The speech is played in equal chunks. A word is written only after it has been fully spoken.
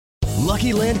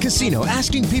Lucky Land Casino,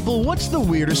 asking people, what's the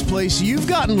weirdest place you've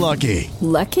gotten lucky?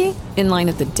 Lucky? In line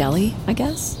at the deli, I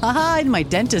guess? Aha, in my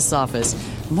dentist's office.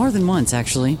 More than once,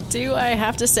 actually. Do I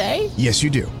have to say? Yes, you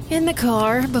do. In the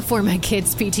car before my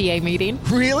kids' PTA meeting.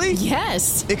 Really?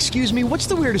 Yes. Excuse me, what's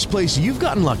the weirdest place you've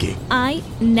gotten lucky? I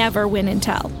never win and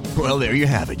tell. Well, there you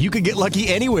have it. You can get lucky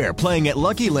anywhere, playing at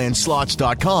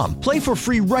LuckyLandSlots.com. Play for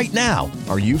free right now.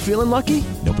 Are you feeling lucky?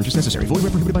 No purchase necessary. Void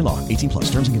where prohibited by law. 18+.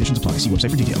 Terms and conditions apply. See website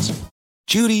for details.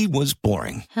 Judy was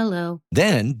boring. Hello.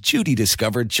 Then Judy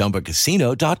discovered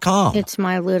ChumbaCasino.com. It's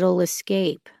my little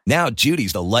escape. Now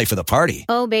Judy's the life of the party.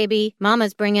 Oh, baby,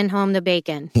 mama's bringing home the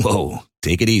bacon. Whoa,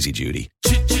 take it easy, Judy.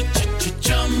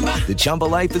 The Chumba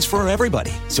life is for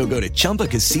everybody. So go to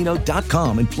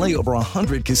ChumbaCasino.com and play over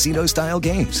 100 casino-style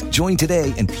games. Join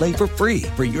today and play for free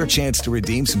for your chance to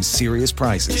redeem some serious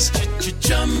prizes.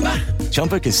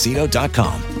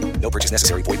 ChumbaCasino.com. No purchase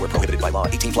necessary. Void where prohibited by law.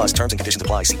 18+. Terms and conditions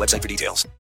apply. See website for details.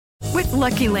 With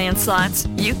Lucky Land Slots,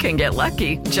 you can get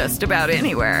lucky just about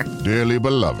anywhere. Dearly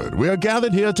beloved, we are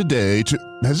gathered here today to...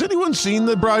 Has anyone seen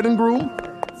the bride and groom?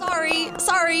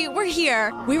 Sorry, we're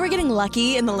here. We were getting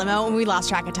lucky in the limo and we lost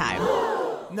track of time.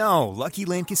 No, Lucky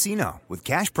Land Casino, with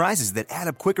cash prizes that add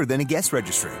up quicker than a guest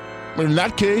registry. In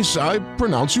that case, I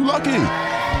pronounce you lucky.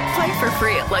 Play for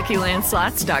free at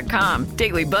LuckyLandSlots.com.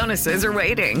 Daily bonuses are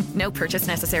waiting. No purchase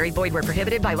necessary. Void where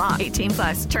prohibited by law.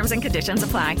 18+. Terms and conditions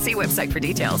apply. See website for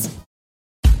details.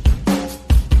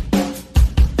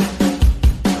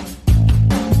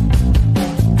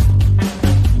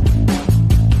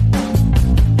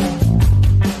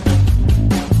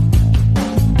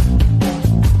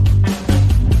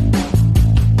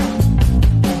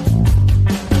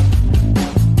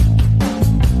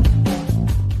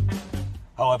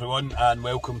 Hello everyone and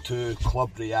welcome to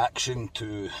Club Reaction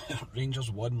to Rangers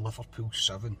 1, Liverpool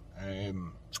 7.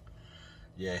 I'm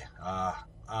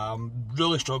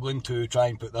really struggling to try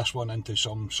and put this one into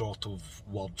some sort of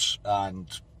words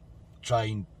and try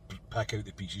and pick out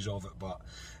the pieces of it, but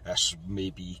this may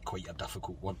be quite a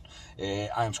difficult one. I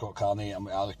am Scott Carney, I'm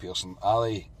with Ali Pearson.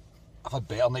 Ali, I've had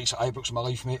better nights at Ibrox in my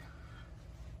life, mate.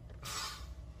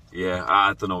 Yeah,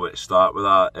 I don't know where to start with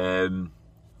that.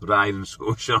 Ryan and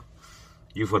Scotia.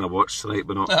 You've won a watch tonight,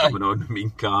 but not coming on. I mean,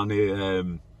 Carney.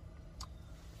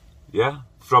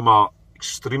 From a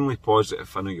extremely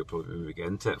positive, I know you'll probably maybe get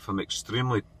into it, from an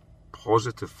extremely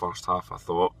positive first half, I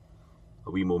thought,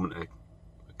 a wee moment of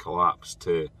collapse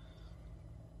to,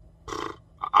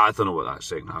 I don't know what that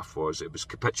second half was. It was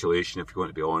capitulation, if you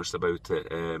want to be honest about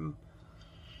it.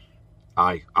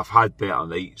 I've had better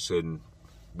nights, and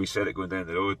we said it going down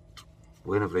the road.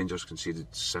 When have Rangers conceded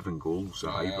 7 goals at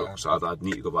Ibrox? I'd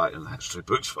need to go back in the history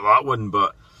books for that one,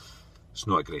 but it's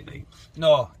not a great night.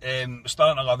 No,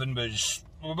 starting 11 was,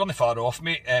 we weren't far off,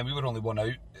 mate. We were only one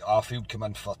out. Arfield came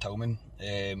in for Tillman.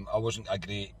 I wasn't a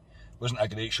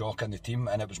great shock in the team,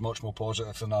 and it was much more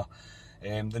positive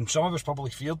than some of us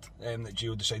probably feared, that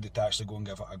Gio decided to actually go and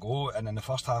give it a go. And in the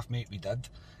first half, mate, we did.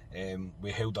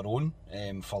 We held our own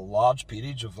for large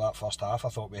periods of that first half. I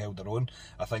thought we held our own.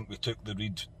 I think we took the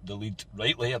lead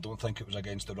rightly. I don't think it was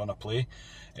against the run of play.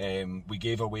 We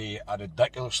gave away a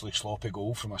ridiculously sloppy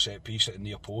goal from a set piece at the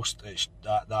near post. I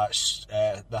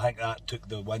think that took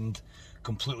the wind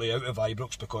completely out of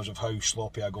Ibrox because of how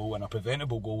sloppy a goal and a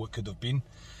preventable goal it could have been.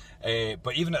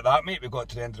 But even at that, mate, we got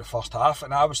to the end of the first half,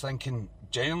 and I was thinking,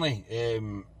 genuinely,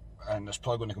 and it's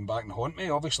probably going to come back and haunt me.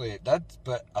 Obviously, it did,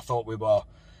 but I thought we were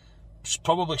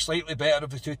probably slightly better of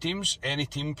the two teams. Any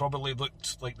team probably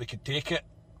looked like they could take it.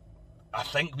 I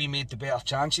think we made the better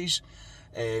chances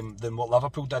than what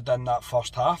Liverpool did in that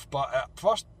first half. But at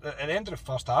the end of the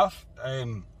first half,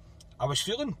 I was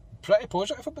feeling pretty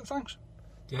positive about things.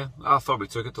 Yeah, I thought we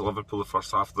took it to Liverpool the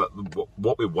first half. That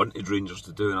what we wanted Rangers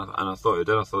to do, and I thought we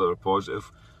did. I thought they were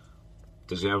positive.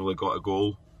 Deservedly got a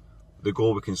goal. The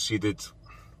goal we conceded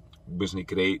wasn't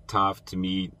great. Tav, to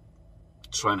me,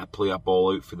 trying to play a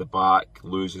ball out for the back,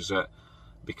 loses it.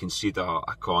 We concede a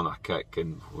corner kick,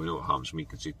 and we know what happens when we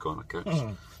concede corner kicks.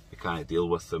 We can't deal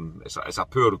with them. It's a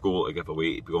poor goal to give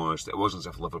away, to be honest. It wasn't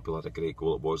as if Liverpool had a great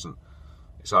goal. It wasn't.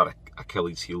 It's our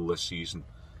Achilles heel this season.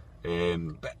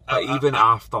 But even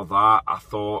after that, I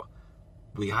thought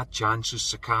we had chances.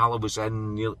 Sakala was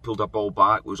in, nearly pulled a ball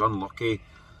back, was unlucky.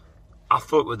 I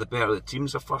thought we were the better of the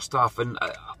teams the first half, and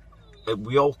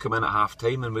we all come in at half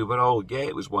time and we were all,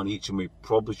 it was one each and we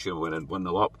probably should have went in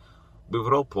 1-0 up. We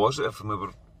were all positive, and we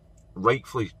were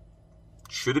rightfully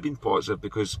should have been positive,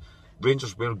 because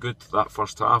Rangers were good that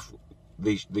first half.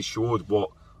 They showed what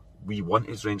we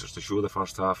wanted Rangers to show the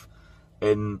first half,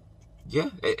 and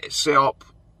it set up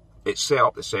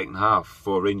the second half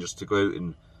for Rangers to go out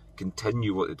and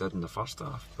continue what they did in the first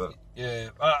half. But yeah,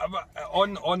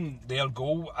 on their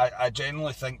goal, I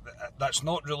genuinely think that's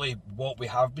not really what we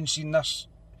have been seeing this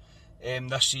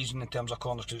season in terms of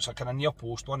corners. It's a kind of near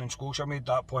post one, and Scotia made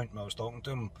that point when I was talking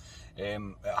to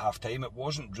him at half time. It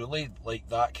wasn't really like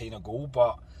that kind of goal,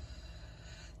 but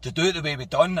to do it the way we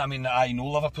done, I mean, I know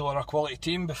Liverpool are a quality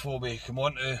team. Before we come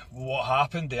on to what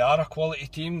happened, they are a quality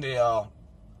team. They are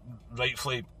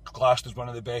rightfully classed as one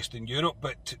of the best in Europe,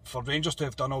 but for Rangers to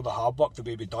have done all the hard work the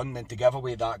way we done, then to give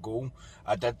away that goal,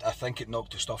 I think it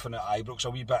knocked the stuffing at Ibrox a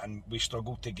wee bit, and we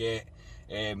struggled to get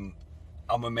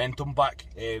our momentum back.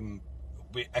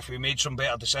 If we made some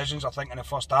better decisions, I think in the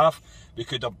first half, we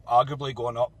could have arguably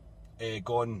gone up,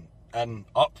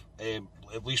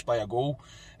 at least by a goal,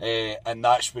 and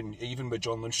that's when, even with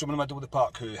John Lundstrom in the middle of the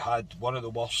park, who had one of the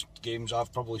worst games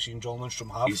I've probably seen John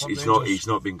Lundstrom have. He's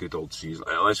not been good all season.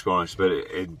 Let's be honest about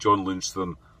it. John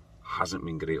Lundstrom hasn't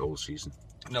been great all season,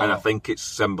 and I think it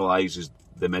symbolises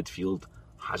the midfield.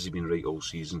 Has he been right all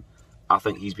season? I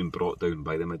think he's been brought down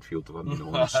by the midfield, if I'm being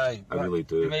honest. I really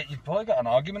do. You've probably got an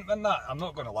argument in that, I'm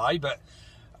not going to lie, but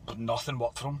nothing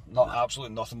worked for him.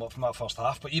 Absolutely nothing worked from that first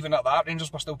half. But even at that,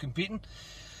 Rangers were still competing.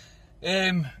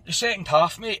 The second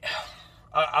half, mate,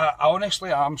 I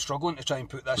honestly am struggling to try and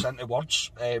put this into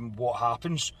words. What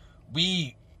happens?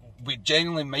 We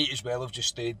genuinely might as well have just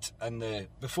stayed in the...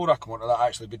 Before I come on to that,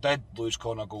 actually, we did lose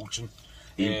Connor Goldson.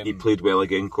 He played well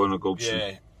again, Connor Goldson.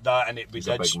 Yeah, that, and we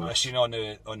did seen on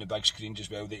the big screens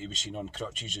as well that he was seen on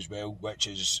crutches as well, which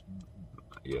is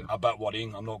a bit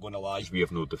worrying, I'm not going to lie. We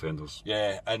have no defenders.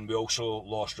 Yeah, and we also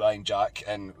lost Ryan Jack,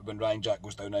 and when Ryan Jack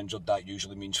goes down injured, that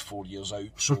usually means 4 years out,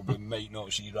 so we might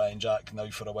not see Ryan Jack now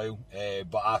for a while.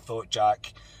 But I thought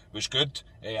Jack was good.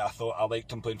 I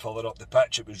liked him playing further up the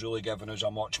pitch. It was really giving us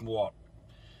a much more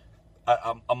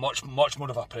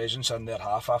of a presence in their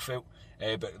half, I felt.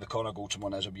 But the Connor Goldson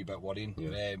one is a wee bit worrying.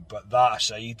 Yeah. But that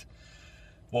aside,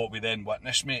 what we then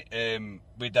witnessed, mate,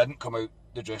 we didn't come out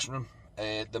the dressing room.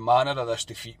 The manner of this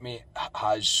defeat, mate,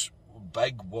 has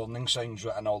big warning signs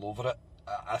written all over it.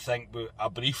 I think a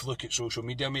brief look at social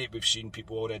media, mate, we've seen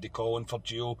people already calling for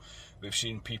Gio. We've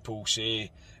seen people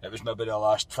say it was maybe the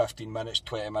last 15 minutes,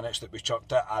 20 minutes that we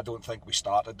chucked it. I don't think we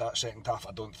started that second half.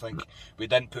 I don't think we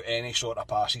didn't put any sort of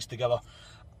passes together.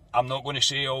 I'm not going to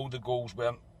say all the goals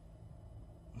weren't,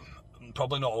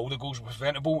 probably not all the goals were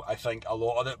preventable. I think a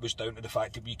lot of it was down to the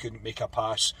fact that we couldn't make a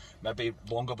pass maybe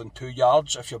longer than 2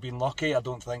 yards if you're being lucky. I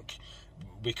don't think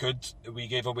we could. We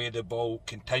gave away the ball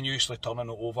continuously, turning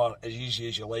it over as easy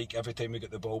as you like. Every time we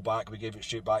got the ball back, we gave it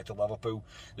straight back to Liverpool.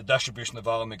 The distribution of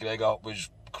Alan McGregor was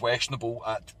questionable,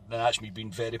 and that's me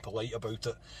being very polite about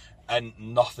it. And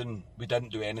we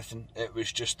didn't do anything. It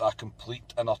was just a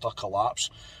complete and utter collapse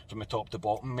from the top to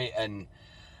bottom, mate. And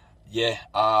yeah,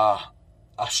 I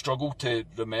struggle to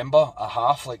remember a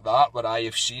half like that where I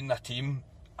have seen a team.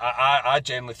 I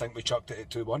generally think we chucked it at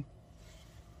 2-1.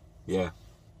 Yeah.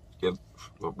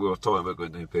 We were talking about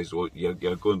going down pace. You're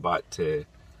going back to,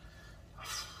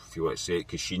 if you want to say it,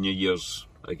 Caixinha years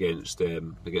against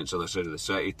the other side of the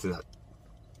city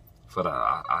for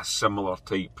a similar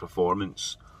type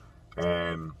performance. We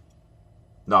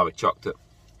chucked it.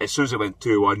 As soon as it went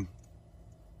 2-1,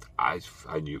 I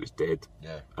knew it was dead.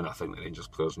 Yeah. And I think the Rangers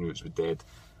players knew it was dead,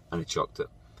 and they chucked it.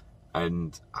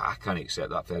 And I can't accept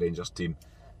that for a Rangers team.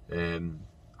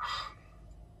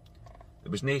 There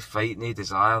was no fight, no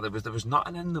desire. There was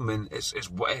nothing in them, and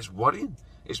it's worrying.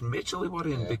 It's majorly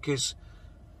worrying because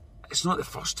it's not the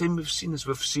first time we've seen this.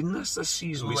 We've seen this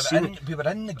season. We were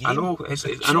in the game. I know.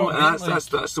 I know. And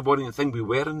that's the worrying thing. We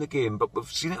were in the game, but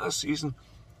we've seen it this season.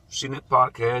 We've seen it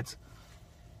Parkhead.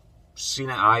 Seen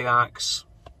it Ajax.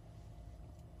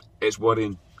 It's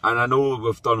worrying, and I know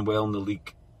we've done well in the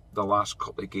league the last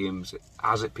couple of games.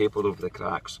 Has it papered over the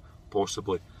cracks?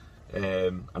 Possibly.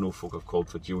 I know folk have called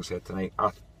for Gio's head tonight.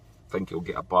 I think he'll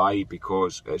get a bye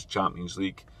because it's Champions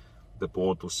League. The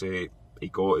board will say he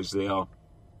got us there.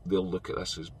 They'll look at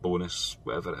this as bonus,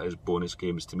 whatever it is, bonus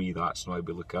games. To me, that's not how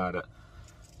we look at it.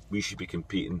 We should be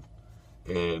competing.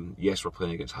 Yes, we're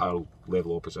playing against higher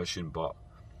level opposition, but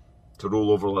to roll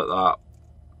over like that,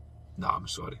 I'm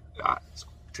sorry. It's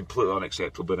completely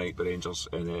unacceptable by Rangers,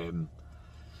 and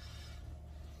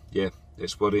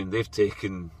it's worrying. They've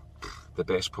taken the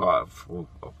best part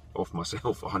of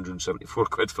myself, 174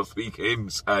 quid for 3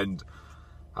 games, and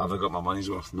have I got my money's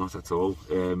worth? Not at all.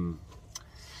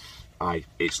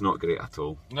 It's not great at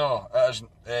all. No, it isn't.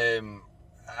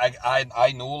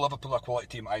 I know Liverpool are a quality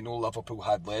team. I know Liverpool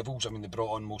had levels. I mean, they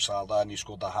brought on Mo Salah and he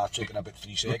scored a hat-trick in about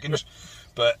 3 seconds.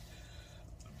 But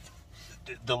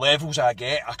the levels I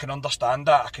get, I can understand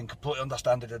that. I can completely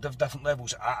understand it at different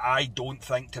levels. I don't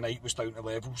think tonight was down to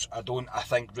levels. I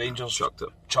think Rangers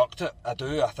chucked it. I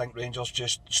do. I think Rangers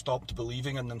just stopped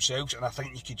believing in themselves, and I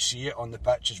think you could see it on the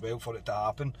pitch as well for it to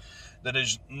happen. There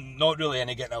is not really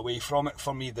any getting away from it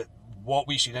for me. That what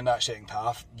we've seen in that second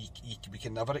half, we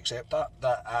can never accept that.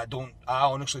 I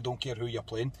honestly don't care who you're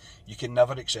playing. You can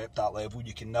never accept that level.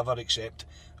 You can never accept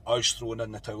us throwing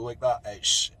in the towel like that.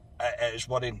 It is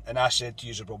worrying. And I said to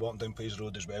you as we're walking down Pays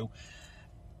Road as well,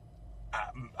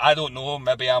 I don't know,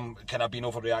 maybe I'm kind of being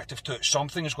overreactive to it.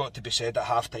 Something has got to be said at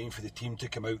half time for the team to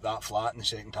come out that flat in the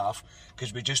second half,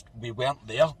 because we weren't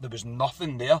there. There was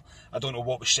nothing there. I don't know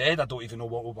what was said. I don't even know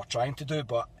what we were trying to do,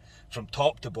 but from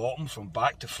top to bottom, from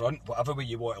back to front, whatever way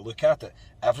you want to look at it,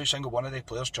 every single one of the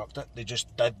players chucked it. They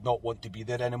just did not want to be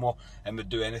there anymore and would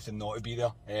do anything not to be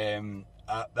there.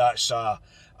 That's a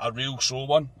real sore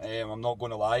one. I'm not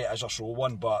going to lie, it is a sore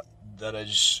one, but there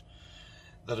is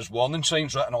warning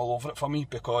signs written all over it for me,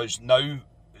 because now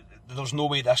there's no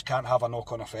way this can't have a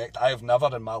knock-on effect. I have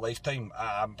never in my lifetime,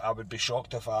 I would be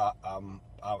shocked if I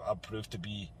proved to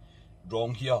be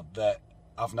wrong here, that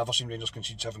I've never seen Rangers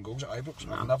concede 7 goals at Ibrox.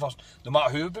 I've never, no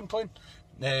matter who I've been playing,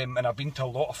 and I've been to a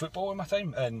lot of football in my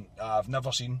time, and I've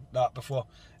never seen that before.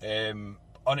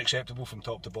 Unacceptable from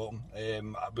top to bottom.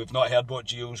 We've not heard what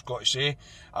Gio's got to say.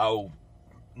 I'm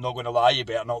not going to lie, you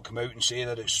better not come out and say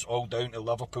that it's all down to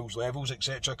Liverpool's levels,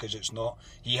 etc., because it's not.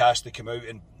 He has to come out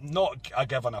and not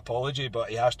give an apology, but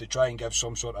he has to try and give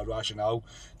some sort of rationale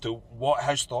to what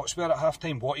his thoughts were at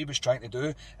half-time, what he was trying to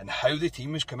do, and how the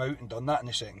team has come out and done that in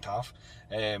the second half.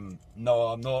 No,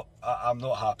 I'm not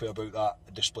happy about that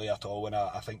display at all, and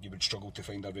I think you would struggle to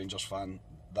find a Rangers fan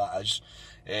that is.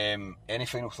 Any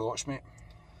final thoughts, mate?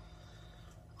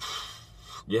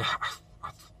 Yeah,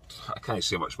 I can't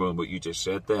say much more than what you just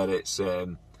said there. It's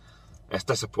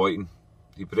disappointing.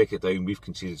 You break it down, we've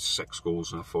conceded 6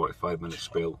 goals in a 45-minute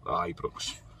spell at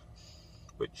Ibrox,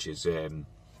 which is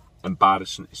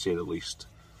embarrassing to say the least.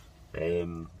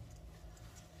 Yeah,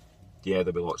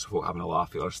 there'll be lots of folk having a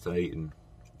laugh at us tonight, and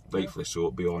rightfully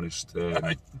so, to be honest.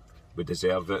 We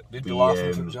deserve it. We'd be laughing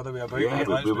if it was the other way about. Yeah,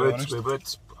 we would.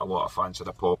 A lot of fans had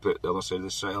a pop at the other side of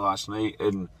the city last night,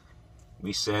 and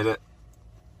we said it.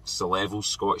 It's the level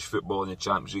Scottish football in the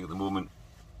Champions League at the moment,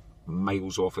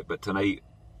 miles off it. But tonight,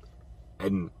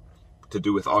 and to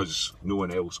do with us, no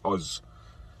one else, us,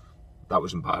 that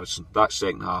was embarrassing. That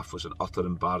second half was an utter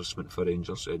embarrassment for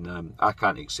Rangers, and I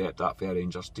can't accept that for a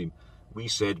Rangers team. We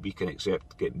said we can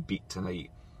accept getting beat tonight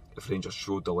if Rangers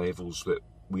showed the levels that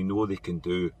we know they can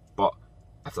do, but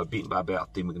if they're beaten by a better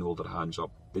team, we can hold their hands up.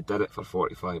 They did it for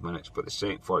 45 minutes, but the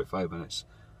second 45 minutes,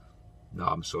 no,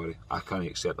 I'm sorry, I can't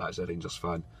accept that as a Rangers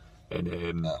fan.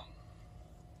 And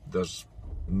there's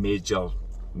major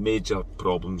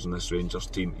problems in this Rangers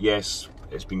team. Yes,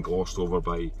 it's been glossed over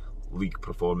by league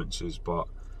performances, but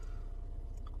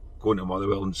going to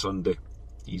Motherwell on Sunday,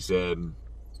 he's I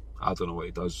don't know what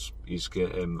he does. He's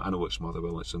get I know it's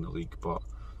Motherwell, it's in the league, but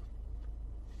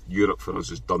Europe for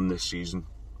us is done this season,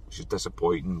 which is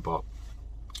disappointing, but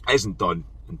it isn't done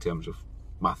in terms of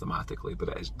mathematically, but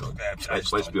it is done.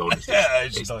 Let's be honest,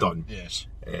 it's done. Yes.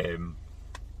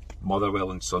 Motherwell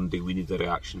on Sunday, we need a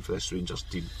reaction for this Rangers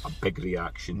team, a big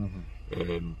reaction.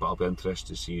 But I'll be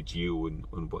interested to see Gio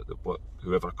and what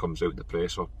whoever comes out in the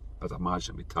presser, I'd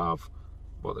imagine we'd have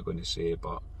what they're going to say,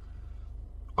 but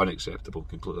unacceptable,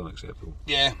 completely unacceptable.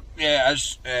 Yeah,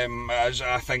 as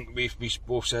I think we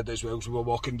both said as well as we were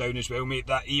walking down as well, mate,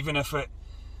 that even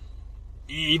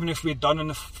if we'd done in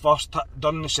the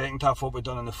second half what we'd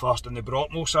done in the first, and they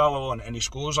brought Mo Salah on and he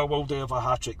scores a world of a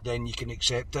hat-trick, then you can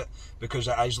accept it because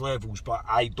it is levels. But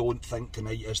I don't think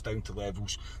tonight is down to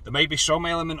levels. There might be some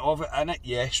element of it in it,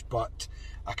 yes, but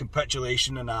a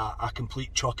capitulation and a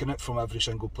complete chucking it from every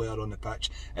single player on the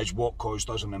pitch is what caused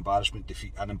us an embarrassing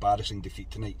defeat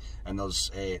tonight, and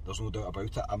there's no doubt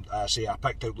about it. I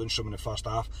picked out Lundstram in the first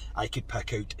half. I could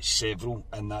pick out several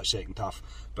in that second half,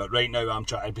 but right now I'm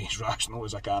trying to be as rational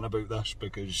as I can about this,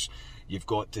 because you've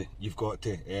got to,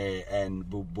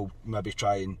 and we'll maybe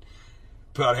try and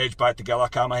put our heads back together.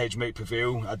 Calmer heads might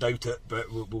prevail, I doubt it,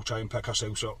 but we'll try and pick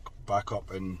ourselves back up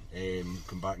and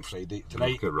come back on Friday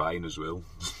tonight. Look at Ryan as well.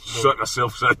 Shut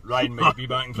yourself in. Ryan might be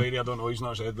back on Friday. I don't know. He's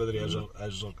not said whether he is or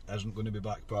isn't going to be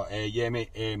back. But yeah,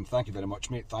 mate. Thank you very much,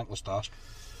 mate. Thankless task.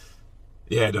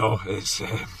 Yeah, no, it's.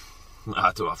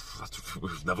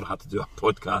 We've never had to do a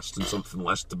podcast on something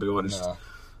less, to be honest. No.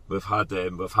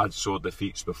 We've had sore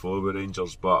defeats before with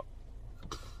Rangers, but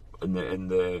in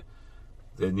the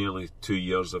nearly 2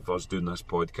 years of us doing this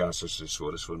podcast, it's the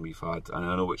sorest one we've had. And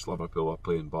I know it's Liverpool are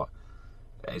playing, but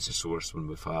it's the sorest one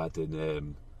we've had.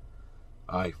 And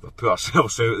Aye, we've put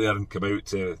ourselves out there and come out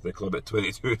to the club at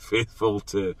 22 faithful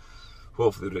to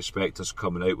hopefully respect us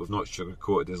coming out. We've not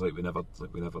sugarcoated it like we never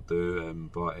do,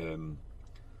 but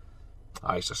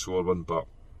it's a sore one. But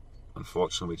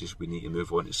unfortunately, we need to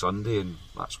move on to Sunday, and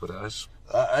that's what it is.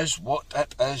 That is what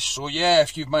it is. So yeah,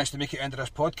 if you've managed to make it into this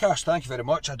podcast, thank you very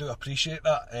much. I do appreciate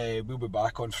that. We'll be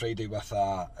back on Friday with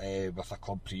a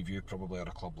club preview, probably, or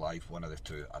a club live, one of the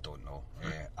two. I don't know.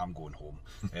 I'm going home.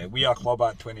 We are Club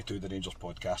at 22, the Rangers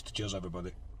podcast. Cheers,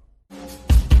 everybody.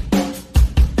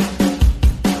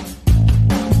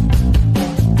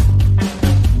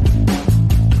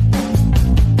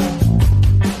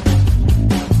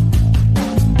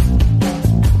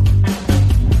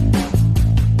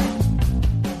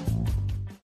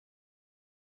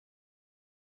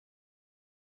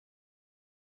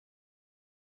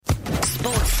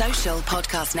 Social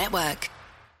Podcast Network.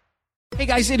 Hey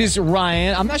guys, it is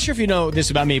Ryan. I'm not sure if you know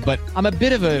this about me, but I'm a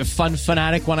bit of a fun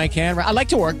fanatic when I can. I like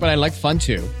to work, but I like fun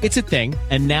too. It's a thing.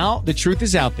 And now the truth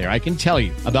is out there. I can tell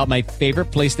you about my favorite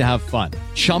place to have fun.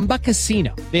 Chumba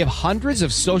Casino. They have hundreds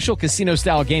of social casino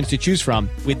style games to choose from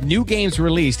with new games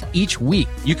released each week.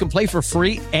 You can play for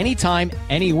free anytime,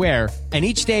 anywhere. And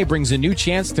each day brings a new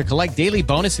chance to collect daily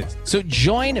bonuses. So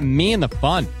join me in the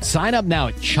fun. Sign up now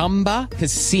at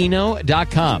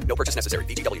ChumbaCasino.com. No purchase necessary.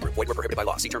 VGW Group. Void where prohibited by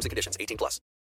law. See terms and conditions. 18+.